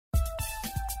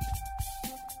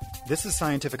This is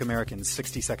Scientific American's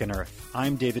 60-Second Earth.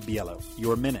 I'm David Biello.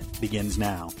 Your minute begins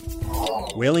now.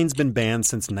 Whaling's been banned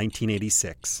since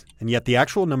 1986, and yet the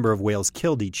actual number of whales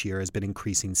killed each year has been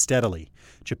increasing steadily.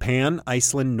 Japan,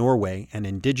 Iceland, Norway, and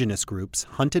indigenous groups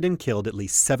hunted and killed at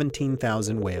least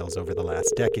 17,000 whales over the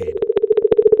last decade.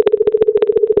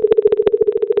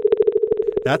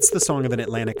 That's the song of an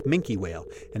Atlantic minke whale,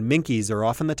 and minkies are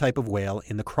often the type of whale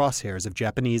in the crosshairs of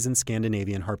Japanese and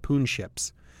Scandinavian harpoon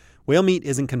ships. Whale meat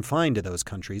isn't confined to those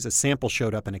countries. A sample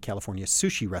showed up in a California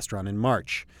sushi restaurant in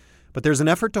March. But there's an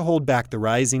effort to hold back the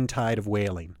rising tide of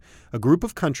whaling. A group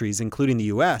of countries, including the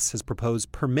U.S., has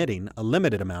proposed permitting a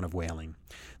limited amount of whaling.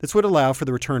 This would allow for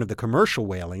the return of the commercial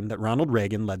whaling that Ronald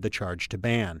Reagan led the charge to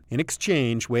ban. In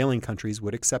exchange, whaling countries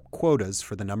would accept quotas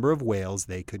for the number of whales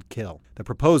they could kill. The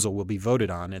proposal will be voted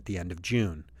on at the end of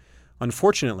June.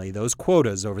 Unfortunately, those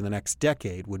quotas over the next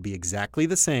decade would be exactly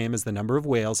the same as the number of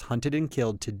whales hunted and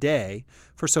killed today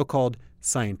for so-called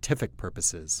scientific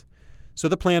purposes. So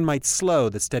the plan might slow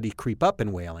the steady creep up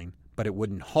in whaling, but it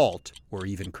wouldn't halt or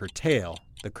even curtail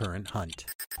the current hunt.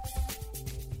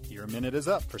 Your minute is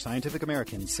up for Scientific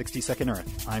American's 60-Second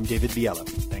Earth. I'm David Biello.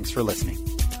 Thanks for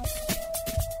listening.